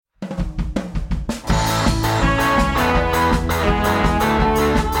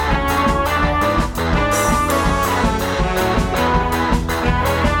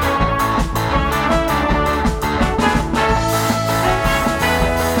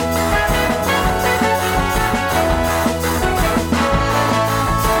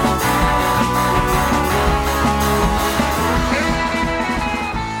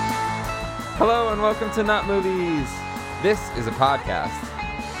Welcome to Not Movies. This is a podcast.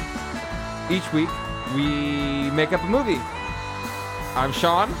 Each week, we make up a movie. I'm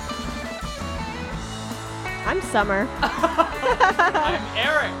Sean. I'm Summer. I'm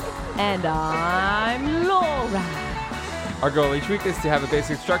Eric. And I'm Laura. Our goal each week is to have a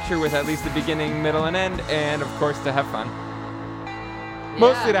basic structure with at least a beginning, middle, and end, and of course to have fun.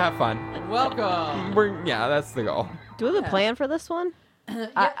 Mostly to have fun. Welcome. That's the goal. Do we have a plan for this one? Well,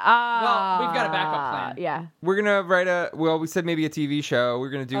 we've got a backup plan. Yeah. We're gonna write we said maybe a TV show. We're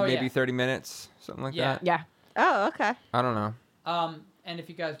gonna do maybe 30 minutes, something like that. Yeah. Oh, okay. I don't know. And if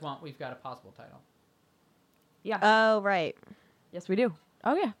you guys want, we've got a possible title. Yeah. Oh, right. Yes, we do.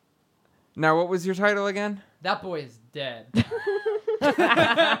 Oh, yeah. Now, what was your title again? That boy is dead.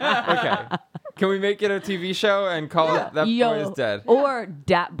 Okay. Can we make it a TV show and call it That Boy is Dead? Or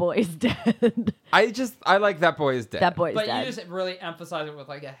Dat Boy is Dead. I like That Boy is Dead. That Boy is But Dead. you just really emphasize it with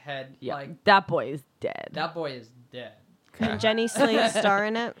like a head. Yeah. Like, That Boy is Dead. that boy is dead. Can Jenny Slate star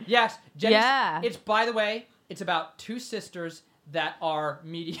in it? Yes. Jenny, Yeah. It's, by the way, it's about two sisters that are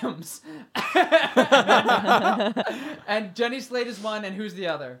mediums. And Jenny Slate is one, and who's the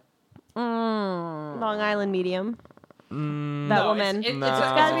other? Long Island Medium. That No, woman. it's No. It's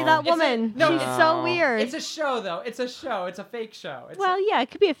gotta be that it's a- woman. no, She's it's- so weird. It's a show, though. It's a show. It's a fake show. It's Well, yeah, it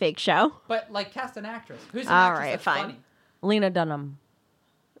could be a fake show. but, like, cast an actress. Who's an All actress right, that's fine. funny? Lena Dunham.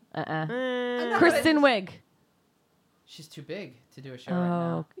 I know, Kristen but Wiig. She's too big to do a show right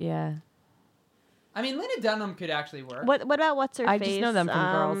now. Yeah. I mean, Lena Dunham could actually work. What about what's her I face? just know them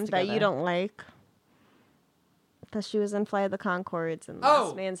from Girls that you Together. don't like. Because she was in Flight of the Conchords and Oh.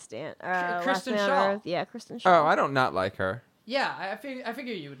 Last Man Stand. Kristen Last Man Shaw. on Earth. Yeah, Kristen Shaw. Oh, I don't not like her. Yeah, I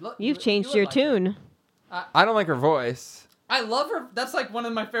figure you would look. You've changed your tune. I don't like her voice. I love her. That's like one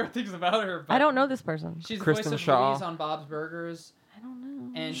of my favorite things about her. But I don't know this person. She's the Kristen voice of Shaw. Louise on Bob's Burgers, I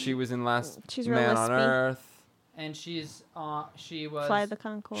don't know. and She was in Last She's real Man on lispy. Earth. and she was. Flight of the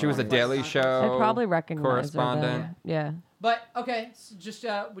Conchords. She was a Flight Daily of the Show Conchords. I probably recognize correspondent. her. Though. Yeah. But okay, so just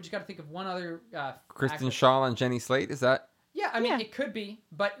we just got to think of one other. Kristen actress. Shaw and Jenny Slate. Is that? Yeah, I mean Yeah. it could be,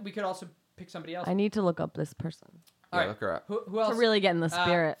 but we could also pick somebody else. I need to look up this person All Yeah, right. look her up. Who else? to really get in the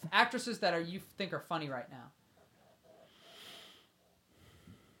spirit. Actresses that you think are funny right now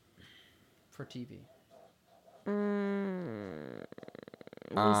for TV.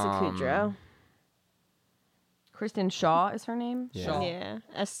 Lisa Kudrow. Kristen Shaw is her name? Yeah. Shaw. Yeah.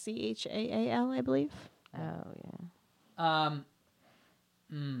 Schaal, I believe. Oh, yeah.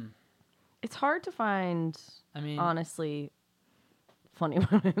 It's hard to find, I mean, honestly, funny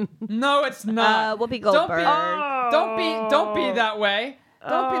women. no, it's not. Whoopi Don't Goldberg. don't be that way.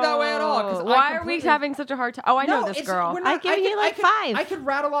 Don't be that way at all. 'Cause Why are we having such a hard time? Oh, I know this it's- girl. we're not- I've given you like could, 5. I could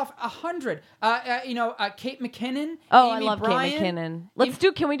rattle off 100. Kate McKinnon. Oh, Amy I love Bryant. Kate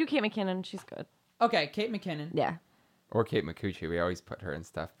McKinnon. Can we do Kate McKinnon? She's good. Okay, Kate McKinnon. Yeah. Or Kate McCucci. We always put her in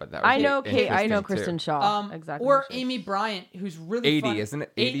stuff, but that was I know Kate. I know interesting, Kristen too. Shaw. Exactly. Or who she is. Amy Bryant, who's really 80, funny. isn't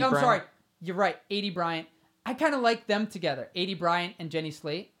it? 80 I'm Bryant? sorry. You're right. 80 Bryant. I kind of like them together. 80 Bryant and Jenny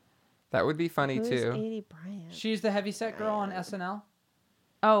Slate. That would be funny Who's too. 80 Bryant? She's the heavyset girl on SNL.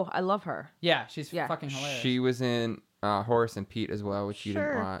 Oh, I love her. Yeah, she's Yeah. fucking hilarious. She was in Horace and Pete as well, which you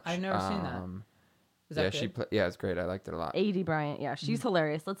didn't Sure. watch. I've never seen that. Is that Yeah, good? yeah, it's great. I liked it a lot. 80 Bryant. Yeah, she's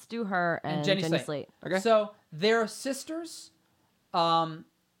hilarious. Let's do her and Jenny Slate. Okay. So they're sisters.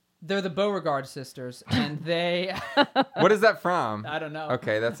 They're the Beauregard sisters, and they. What is that from? I don't know.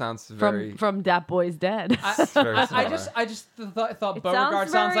 Okay, that sounds very. From Dat Boy's Dead. very I similar. just thought It Beauregard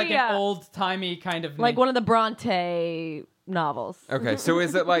sounds like very, an old timey kind of like name. one of the Bronte novels. Okay, so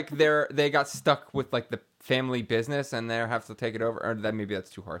is it like they got stuck with like the family business and they have to take it over, or maybe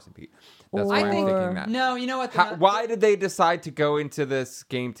that's too Horace and Pete? That's why I'm thinking that. No, you know what? Why did they decide to go into this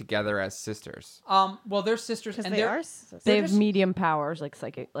game together as sisters? Well, they're sisters, Because and they they're are. They have just- medium powers, like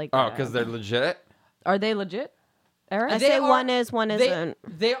psychic. Like Oh, because they're legit. are they legit? Eric? I They say are- one is, one they, isn't.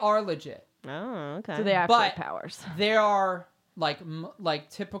 they are legit. Oh, okay. Do they actually but- have powers? They are like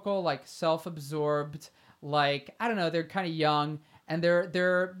typical, like self-absorbed, like I don't know. They're kind of young, and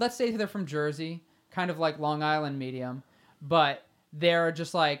they're let's say they're from Jersey, kind of like Long Island medium, but they're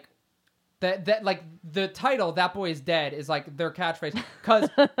just like that like the title "That Boy is Dead" is like their catchphrase because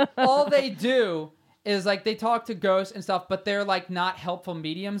all they do is like they talk to ghosts and stuff, but they're like not helpful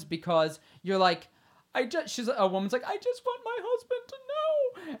mediums because you're like. A woman's like, I just want my husband to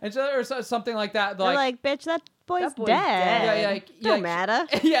know, and or something like that. They're like, bitch, that boy's, That boy's dead. dead. Don't matter.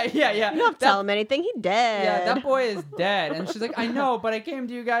 yeah. You don't have to tell him anything. He dead. Yeah, that boy is dead. And she's like, I know, but I came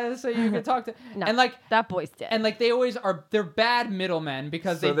to you guys so you could talk to. No, and like that boy's dead. And like they always are. They're bad middlemen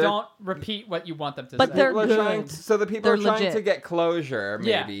because So they they're- don't repeat what you want them to But say. they're People are good. trying so the people They're are trying legit. to get closure,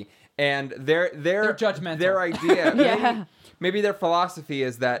 Yeah. maybe, and they're judgmental. Their idea, Yeah. maybe their philosophy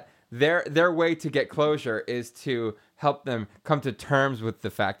is that their way to get closure is to help them come to terms with the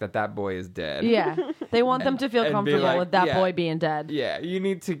fact that boy is dead. Yeah. They want them to feel and be comfortable like, with that yeah. boy being dead. Yeah, you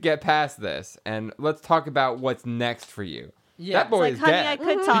need to get past this, and let's talk about what's next for you. Yeah. That boy Like, is honey, dead. I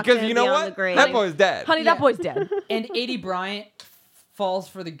could talk because to you know beyond what? the grave. That boy's dead. Honey, Yeah. that boy's dead. And 80 Bryant falls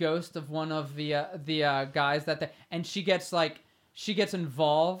for the ghost of one of the guys and she gets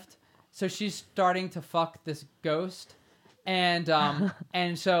involved, so she's starting to fuck this ghost, and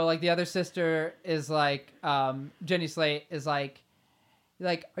and so like the other sister is like Jenny Slate is like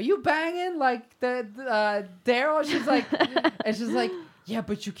are you banging like the Daryl? She's like and she's like, yeah,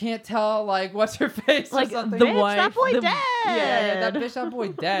 but you can't tell like what's her face Like or something. the Bitch, wife. that boy the- dead. yeah, that boy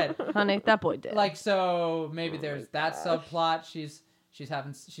dead. Honey, that boy dead. Like, so maybe there's that subplot. She's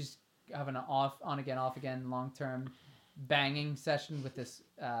having an on again long term banging session with this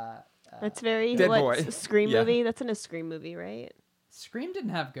That's very Dead what's boy. a Scream Yeah. movie. That's in a Scream movie, right? Scream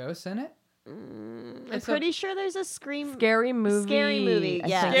didn't have ghosts in it. I'm It's a- pretty sure there's a Scream Scary movie. Scary movie. I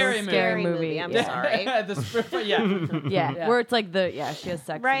Yeah, think it was Scary Scary movie. movie. I'm yeah. sorry. Yeah. Yeah, Yeah. where it's like she has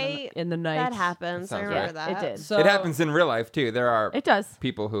sex Right. in the night. That happens. I Sounds remember right. that. It did. So It happens in real life too. There are It does.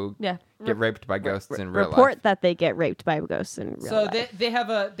 people who Yeah. get raped by ghosts in real Report life. that they get raped by ghosts in real So life. they have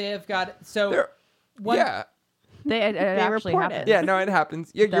got There- one, yeah, It actually report it. happens. yeah. No, it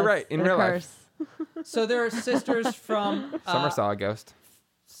happens. Yeah, It you're does. right. In It real occurs. life, So there are sisters from Summer saw a ghost.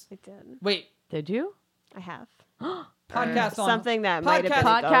 I did. wait, Did you? I have. podcast on Something that might have been a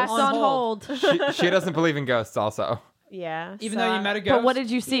Podcast Podcast ghost. on hold. hold. She doesn't believe in ghosts. Also, Yeah. even though you met a ghost. But what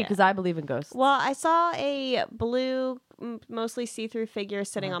did you see? Yeah. Because I believe in ghosts. Well, I saw a blue, mostly see-through figure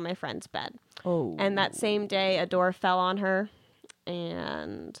sitting on my friend's bed. Oh. And that same day, a door fell on her,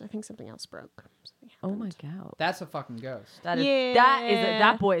 and I think something else broke. Oh my god. That's a fucking ghost. That is Yeah.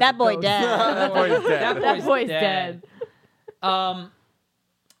 that boy. That boy dead. that boy's dead. That boy's dead.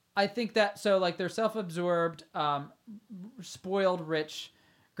 I think that so like they're self-absorbed, spoiled rich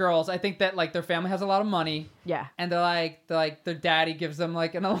girls. I think that like their family has a lot of money, Yeah. and they're like their daddy gives them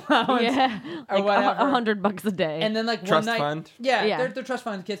like an allowance, Yeah. or Like whatever. $100 a day. And then like Trust one night, fund? yeah, Yeah. They're trust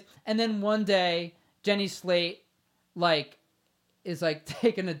fund kids. And then one day, Jenny Slate like is like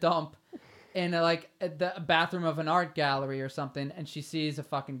taking a dump in at the bathroom of an art gallery or something, and she sees a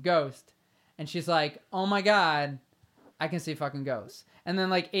fucking ghost, and she's like, "Oh my god, I can see fucking ghosts." And then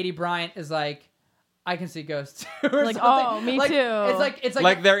like 80 Bryant is like, "I can see ghosts too," or Like, something. "Oh, me Like, too." It's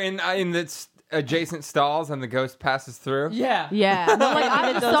Like they're in the adjacent stalls and the ghost passes through. yeah, yeah. And I'm like, I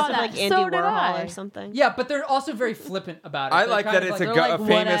The just ghost saw of, that. like Andy So did Warhol I. or something. yeah. But they're also very flippant about it. I They're like kind that of it's like, a, they're a like,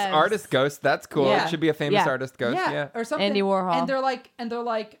 famous whatevs. artist ghost. That's cool. Yeah. It should be a famous Yeah. artist ghost. Yeah. or something. Andy Warhol. And they're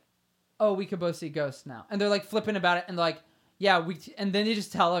like, oh, we could both see ghosts now. And they're like flipping about it, and they're like, yeah, and then they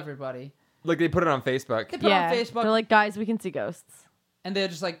just tell everybody. Like they put it on Facebook. They put it on Facebook, They're like, guys, we can see ghosts. and they're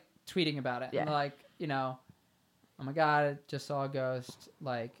just like tweeting about it. Yeah. And they're like, oh my god, I just saw a ghost.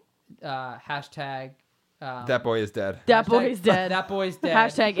 Like, hashtag. That boy is dead. That hashtag, boy's dead. That boy's dead.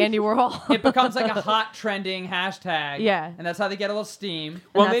 Hashtag Andy Warhol. It becomes like a hot trending hashtag. Yeah. And that's how they get a little steam.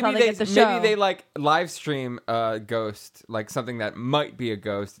 Well, that's how maybe they get the show. maybe they like live stream a ghost, like something that might be a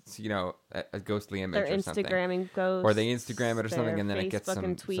ghost. It's a ghostly image They're or something. Instagramming ghosts. Or they Instagram it or something, they're and then it gets Facebook some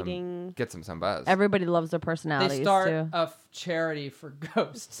and tweeting. gets them some buzz. Everybody loves their personalities They start too. a charity for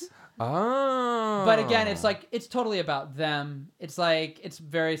ghosts. Oh. But again, it's totally about them. It's like it's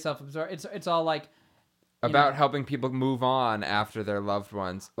very self-absorbed. It's all like about helping people move on after their loved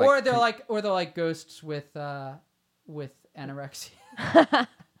ones. or they're like ghosts with anorexia. I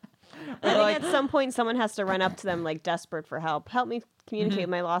think at some point someone has to run up to them like desperate for help. Help me communicate with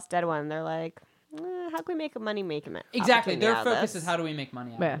my lost dead one. They're like, how can we make money making it? Exactly. Their opportunity out of focus this? is how do we make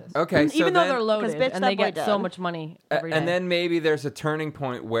money out Yeah. of this. Okay, so Even though then, they're loaded bitch, and that they boy get so dead. much money every day. and then maybe there's a turning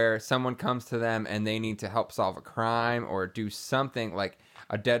point where someone comes to them and they need to help solve a crime or do something like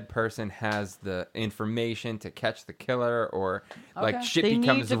a dead person has the information to catch the killer or like Okay. shit They need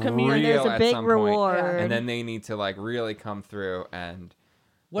becomes to real communicate. There's a at big some reward. point, and then they need to like really come through and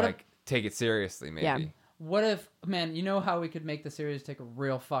What like take it seriously maybe. Yeah. What if, man, you know how we could make the series take a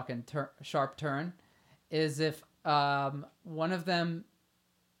real fucking sharp turn? Is if one of them,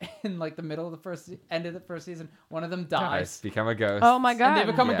 in like the middle of the end of the first season, one of them dies. Become a ghost. Oh my god. And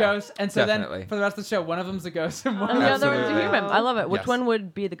they become a Yeah, ghost. And so definitely. then for the rest of the show, one of them's a ghost and one And of the them's other one's a Absolutely. human. I love it. Which Yes. one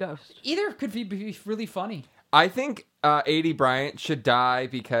would be the ghost? Either could be really funny. I think 80 Bryant should die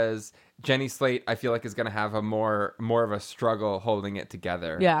because Jenny Slate, I feel like, is going to have a more of a struggle holding it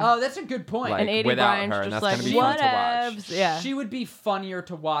together. Yeah. Oh, that's a good point. Like, and 80 without Bryant's her, and just that's like, gonna be fun to watch. whatevs. Yeah. She would be funnier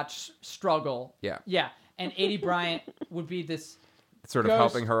to watch struggle. Yeah. Yeah. And 80 Bryant would be this sort of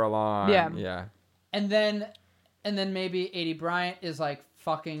Ghost. helping her along. Yeah. And then maybe 80 Bryant is like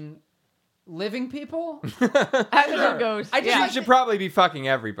fucking living people. As a ghost. I just She like should probably be fucking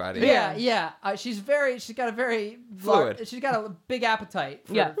everybody. Yeah. She's got a very Fluid. she's got a big appetite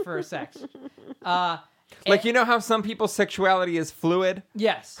for sex. Like, you know how some people's sexuality is fluid?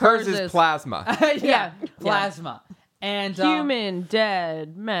 Yes. Hers Hers is is- plasma. yeah. Plasma. And Human,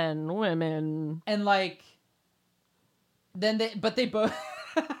 dead, men, women. and like then they both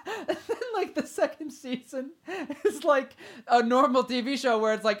and then, like the second season is like a normal TV show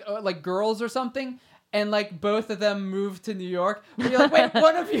where it's like girls or something, and like both of them move to New York. But you're like, wait,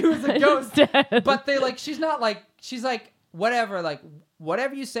 one of you is a ghost. Dead. But they like she's like whatever, like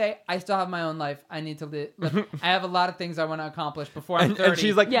whatever you say, I still have my own life. I need to live. I have a lot of things I want to accomplish before I'm 30. And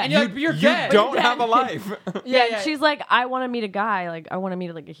she's like, Yeah. And you, you're like, you're you dead. don't You're have a dead. life. Yeah, she's like, I want to meet a guy. Like, I want to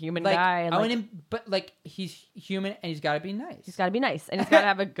meet like a human like, guy. And I like, want him, but like he's human and he's got to be nice. he's got to be nice and he's got to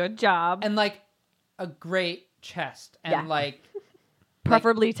have a good job, and like a great chest and Yeah. like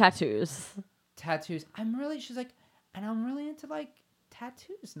preferably tattoos. tattoos. She's like, and I'm really into like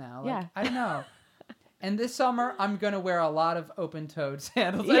tattoos now. Like, Yeah. I don't know. And this summer, I'm gonna wear a lot of open-toed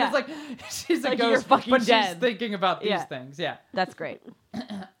sandals. Yeah. And it's like she's a Like, you're ghost, fucking but she's dead. thinking about these Yeah. things. Yeah, That's great.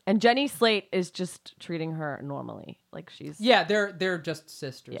 And Jenny Slate is just treating her normally, like she's yeah. They're just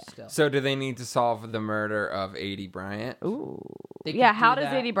sisters Yeah. still. So do they need to solve the murder of 80 Bryant? Ooh. They Yeah, could how do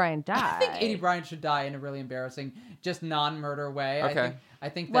does that. 80 Bryant die? I think 80 Bryant should die in a really embarrassing, just non-murder way. Okay. I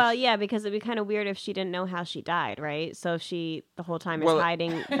think that Well, yeah, because it'd be kind of weird if she didn't know how she died, right? So if she the whole time is Well,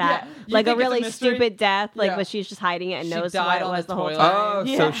 hiding Yeah, that, you like a think it's a really mystery? stupid death, like, Yeah. but she's just hiding it and She knows died what it on was the the whole toilet. time. Oh,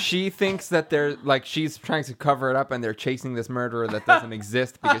 Yeah. so she thinks that they're like she's trying to cover it up and they're chasing this murderer that doesn't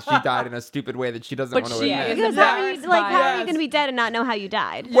exist because she died in a stupid way that she doesn't But want to she admit. is Because the how are you, next like, how are you Yes. going to be dead and not know how you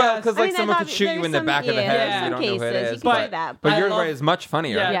died? Well, because I like mean, someone there's could shoot you there's in the some- back of the yeah, head there's and you some don't know who it cases is. you can But, do that. but I yours love- is much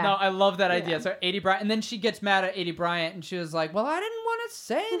funnier. Yeah, Yeah. no, I love that idea. So 80 Bryant, and then she gets mad at 80 Bryant, and she was like, "Well, I didn't want to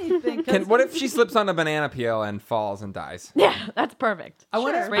say anything." 'cause What if she slips on a banana peel and falls and dies? Yeah, that's perfect. I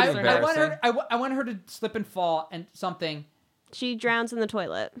want her. Sure. It's I want her. embarrassing. I want her to slip and fall and something. She drowns in the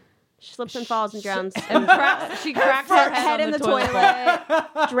toilet. She slips and falls and drowns. And she cracks her head on in the toilet.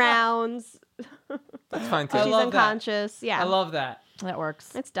 toilet, drowns. That's fine too. I She's love that. unconscious. Yeah, I love that. That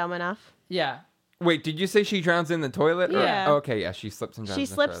works. it's dumb enough. Yeah. Wait, did you say she drowns in the toilet? Yeah. Oh, okay, yeah, she slips and drowns. She in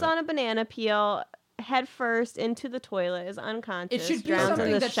the slips toilet. on a banana peel head first into the toilet, is unconscious. It should be drowns something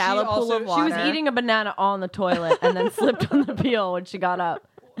in the that she shallow pool also- of She water. She was eating a banana on the toilet and then slipped on the peel when she got up.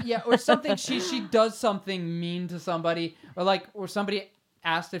 Yeah, or something. She does something mean to somebody, or somebody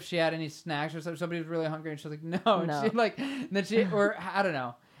asked if she had any snacks or something. Somebody was really hungry, and she's like, "No." And No. she or I don't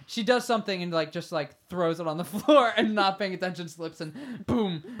know. She does something and like just like throws it on the floor and not paying attention, slips and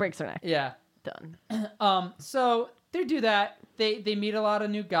boom. Breaks her neck. Yeah. Done. So they do that. They meet a lot of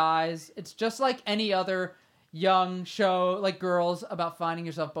new guys. It's just like any other young show, like girls about finding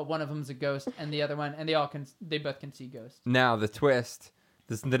yourself, but one of them's a ghost, and the other one, and they both can see ghosts. Now the twist.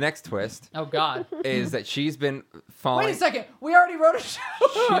 The next twist Oh God! is that she's been falling. Wait a second. We already wrote a show.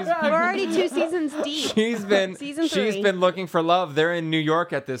 We're already 2 seasons deep. She's been Season she's 3. been looking for love. They're in New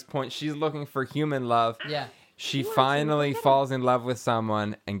York at this point. She's looking for human love. Yeah. She finally falls in love with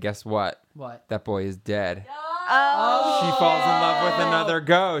someone, and guess what? What? That boy is dead. Oh, She falls in love with another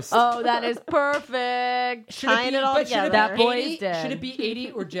ghost. Oh, that is perfect. Tying it all but should together. be That boy 80? is dead. Should it be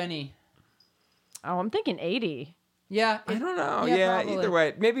 80 or Jenny? Oh, I'm thinking 80. Yeah. I don't know. Yeah, Yeah, probably. either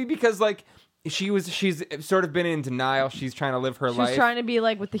way. Maybe because like she's sort of been in denial. She's trying to live her She life. was trying to be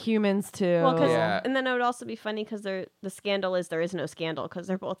like with the humans too. Well, 'cause- Yeah. and then it would also be funny because the scandal is there is no scandal because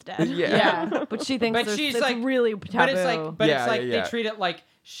they're both dead. Yeah. Yeah, but she thinks But there's- she's it's like- really taboo. But it's like, Yeah, yeah. they treat it like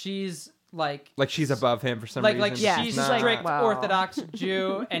she's like Like she's above him for some like reason. Yeah, she's she's not. strict Wow. Orthodox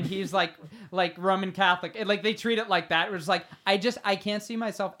Jew and he's like Roman Catholic. And, like they treat it like that. It's like I can't see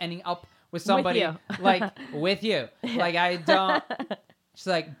myself ending up with somebody you. like with you. Like I don't. She's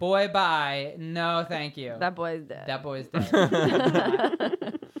like, boy, bye. No, thank you. that boy's dead. That boy's dead.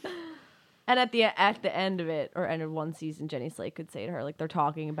 And at the end of it, or end of one season, Jenny Slate could say to her, like they're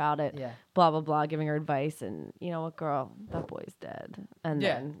talking about it, Yeah. blah blah blah, giving her advice, and you know what, girl, that boy's dead. And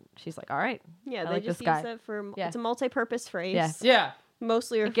Yeah. then she's like, all right, Yeah, I they like just this guy. use it for Yeah. it's a multi-purpose phrase. Yeah. Yeah.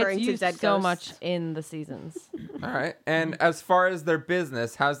 Mostly It referring gets to used dead so ghosts. much in the seasons. All right. And as far as their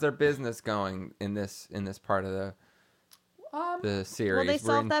business, how's their business going in this part of the series? Well, they We're in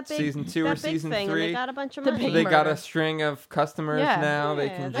solved that big season 2 or that big season thing, 3. and they got a bunch of The money. big They got murder. a string of customers Yeah. now. They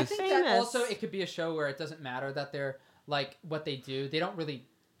Yeah, can they're I just think that famous. also it could be a show where it doesn't matter that they're like what they do. They don't really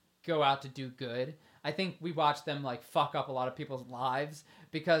go out to do good. I think we watch them like fuck up a lot of people's lives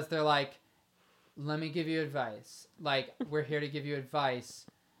because they're like let me give you advice. Like, we're here to give you advice.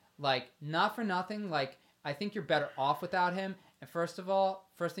 Like, not for nothing. Like, I think you're better off without him. And first of all,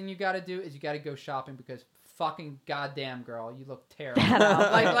 first thing you got to do is you got to go shopping because fucking goddamn girl, you look terrible.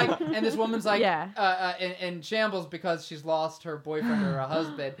 And this woman's like, in shambles because she's lost her boyfriend or her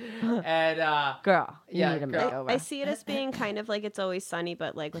husband. And girl, you yeah, need a girl. makeover. I see it as being kind of like It's Always Sunny,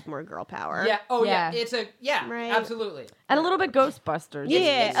 but like with more girl power. yeah, oh Yeah. yeah, it's a Right. absolutely. And a little bit Ghostbusters.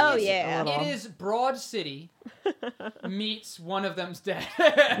 Yeah. It is Broad City meets One of Them's Dead.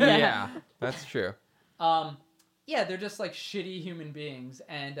 Yeah, that's true. Yeah, they're just like shitty human beings,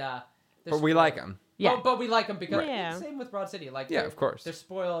 and But we like them. Yeah. But we like them because Yeah. same with Broad City. Like, Yeah, they're- of course. they're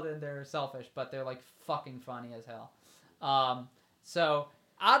spoiled and they're selfish, but they're like fucking funny as hell. So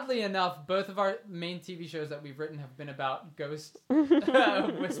oddly enough, both of our main TV shows that we've written have been about ghost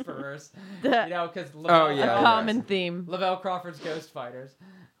whisperers. You know, because yeah, A common theme. Lavelle Crawford's Ghost Fighters.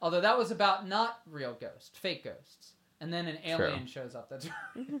 Although that was about not real ghosts, fake ghosts. And then an alien shows up. That's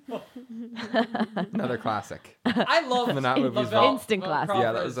Another classic. I love The Not Movies Lavelle Vault. Instant classic. Crawford's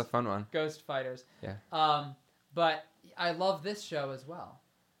Yeah, that was a fun one. Ghost Fighters. Yeah. But I love this show as well.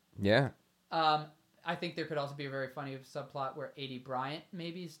 Yeah. I think there could also be a very funny subplot where A.D. Bryant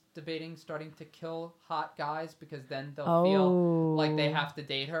maybe is debating starting to kill hot guys because then they'll feel like they have to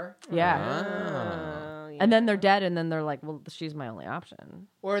date her. Yeah. Ah. And then they're dead, and then they're like, well, she's my only option.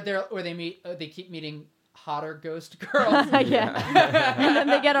 Or they keep meeting hotter ghost girls. Yeah. And then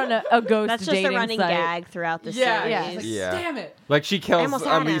they get on a ghost That's just dating a running site. gag throughout the Yeah, series. it's like, Yeah. damn it. Like she I kills almost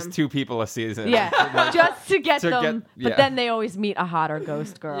at had least him. 2 people a season. Yeah, just to get To them. get- yeah. But then they always meet a hotter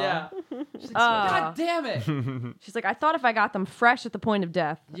ghost girl. Yeah. She's like, God damn it. She's like, I thought if I got them fresh at the point of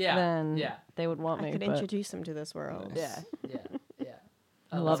death, Yeah, then yeah. they would want I me. could but- introduce them to this world. Yeah. Yeah.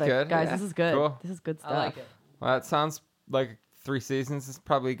 I love That's it. good. Guys, Yeah. this is good. Cool. This is good stuff. I like it. Well, that sounds like 3 seasons is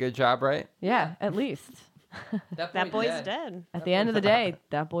probably a good job, right? Yeah, at least. That boy's dead. At the end of the day,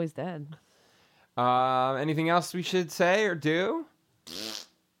 that boy's dead. Anything else we should say or do?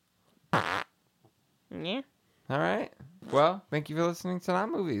 Yeah. All right. Well, thank you for listening to Not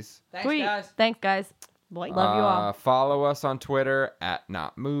Movies. Thanks, Sweet. guys. Thanks, guys. Boy. Love you all. Follow us on Twitter at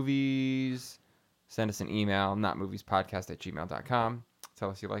Not Movies. Send us an email, notmoviespodcast@gmail.com. Tell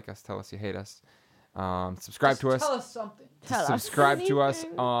us you like us. Tell us you hate us. Subscribe to us. Tell us something. Tell us Subscribe to us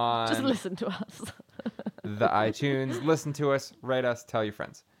on Just listen to us. the iTunes. Listen to us. Rate us. Tell your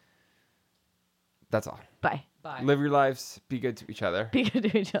friends. That's all. Bye. Bye. Live your lives. Be good to each other. Be good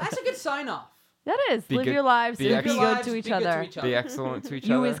to each other. That's a good sign off. That is. Be Live good- your lives. be Be, ex- good Lives, to each be good other. Be excellent to each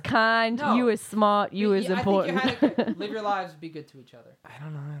You other. is kind. No. You is smart. You is important. I think you had it. Live your lives, be good to each other. I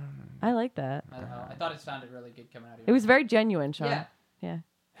don't know. I like that. I don't know. I thought it sounded really good coming out of you. It was very genuine, Sean. Yeah. Yeah.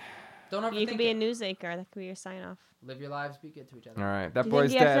 Don't overthink You could be a it. newsacre. That could be your sign off. Live your lives, be good to each other. All right. That Do you boy's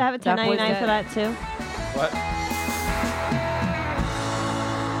think you have dead. to have a That boy's 1099 for dead. that too? What?